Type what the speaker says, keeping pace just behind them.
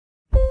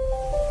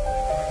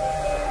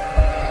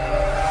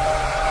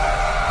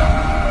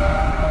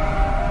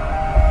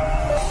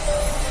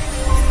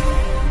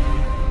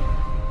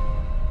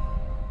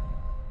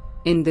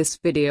In this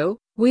video,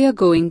 we are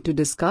going to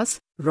discuss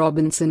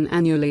Robinson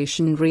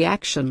annulation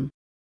reaction.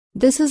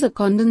 This is a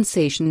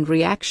condensation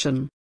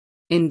reaction.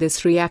 In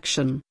this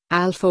reaction,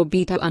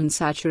 alpha-beta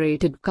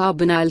unsaturated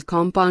carbonyl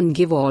compound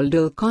give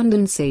aldyl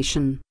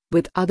condensation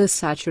with other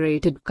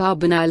saturated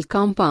carbonyl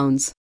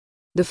compounds.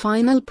 The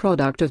final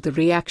product of the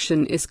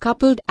reaction is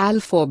coupled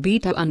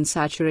alpha-beta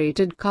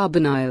unsaturated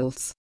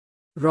carbonyls.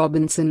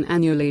 Robinson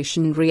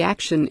annulation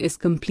reaction is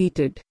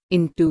completed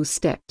in two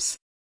steps.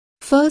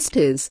 First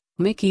is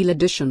Michael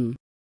addition.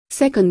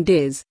 Second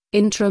is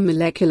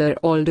intramolecular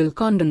aldyl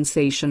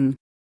condensation.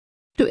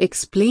 To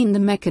explain the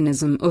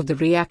mechanism of the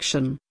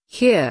reaction,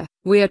 here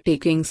we are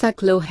taking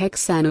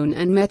cyclohexanone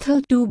and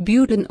methyl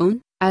 2-butanone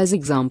as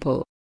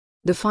example.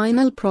 The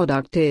final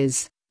product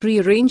is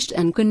rearranged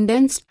and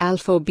condensed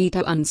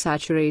alpha-beta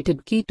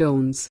unsaturated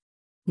ketones.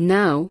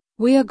 Now,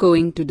 we are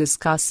going to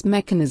discuss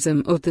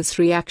mechanism of this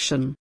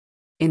reaction.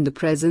 In the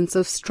presence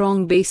of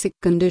strong basic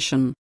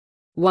condition,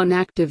 one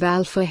active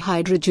alpha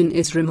hydrogen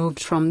is removed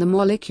from the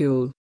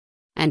molecule,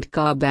 and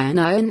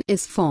carbanion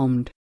is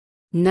formed.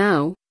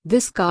 Now,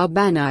 this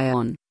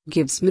carbanion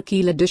gives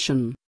Michael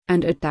addition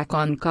and attack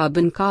on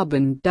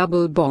carbon-carbon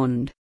double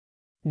bond.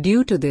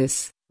 Due to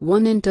this,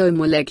 one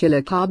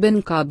intermolecular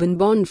carbon-carbon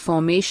bond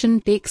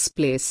formation takes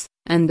place,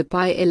 and the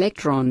pi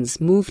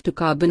electrons move to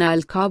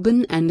carbonyl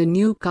carbon and a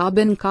new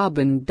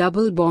carbon-carbon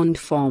double bond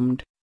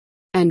formed.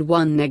 And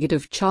one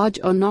negative charge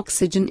on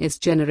oxygen is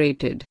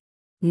generated.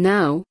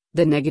 Now,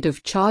 the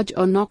negative charge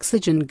on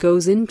oxygen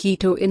goes in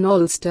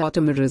keto-enol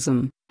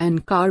tautomerism,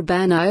 and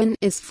carbanion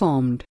is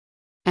formed.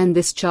 And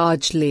this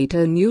charge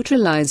later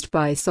neutralized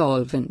by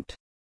solvent.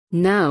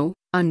 Now,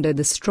 under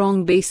the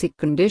strong basic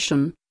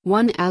condition,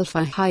 one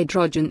alpha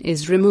hydrogen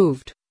is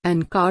removed,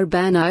 and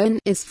carbanion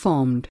is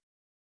formed.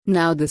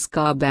 Now this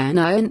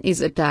carbanion is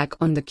attack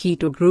on the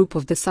keto group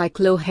of the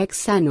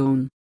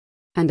cyclohexanone,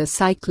 and a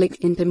cyclic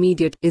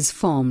intermediate is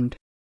formed.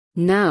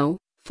 Now,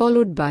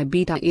 followed by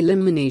beta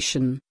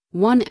elimination,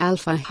 one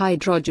alpha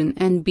hydrogen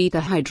and beta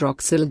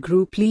hydroxyl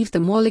group leave the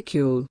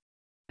molecule,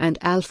 and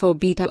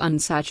alpha-beta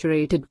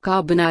unsaturated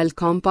carbonyl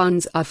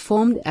compounds are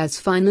formed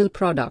as final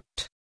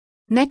product.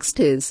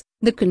 Next is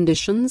the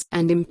conditions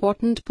and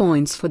important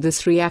points for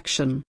this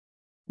reaction.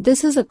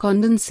 This is a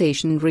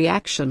condensation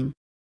reaction.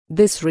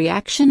 This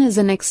reaction is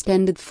an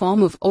extended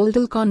form of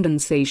aldyl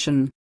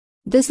condensation.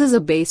 This is a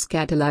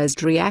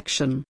base-catalyzed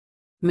reaction.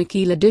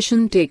 Michael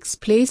addition takes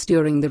place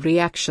during the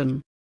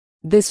reaction.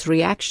 This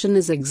reaction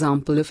is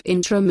example of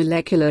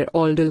intramolecular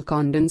aldyl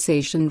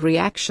condensation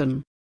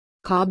reaction.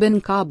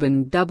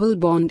 Carbon-carbon double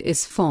bond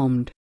is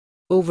formed.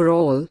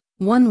 Overall,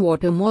 one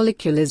water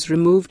molecule is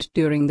removed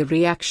during the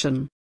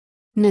reaction.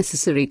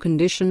 Necessary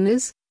condition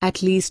is,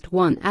 at least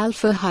one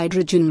alpha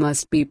hydrogen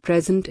must be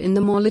present in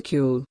the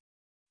molecule.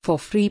 For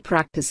free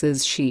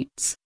practices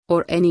sheets,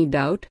 or any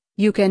doubt,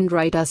 you can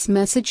write us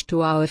message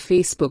to our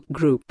Facebook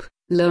group,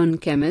 Learn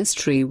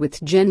Chemistry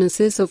with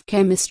Genesis of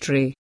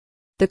Chemistry.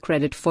 The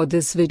credit for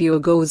this video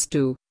goes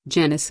to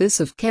Genesis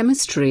of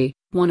Chemistry,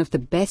 one of the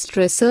best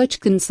research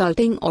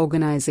consulting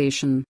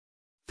organization.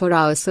 For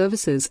our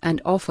services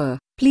and offer,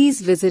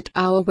 please visit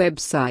our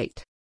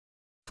website.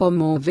 For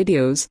more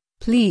videos,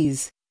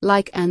 please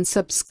like and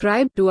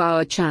subscribe to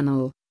our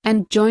channel,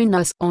 and join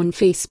us on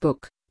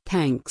Facebook.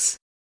 Thanks.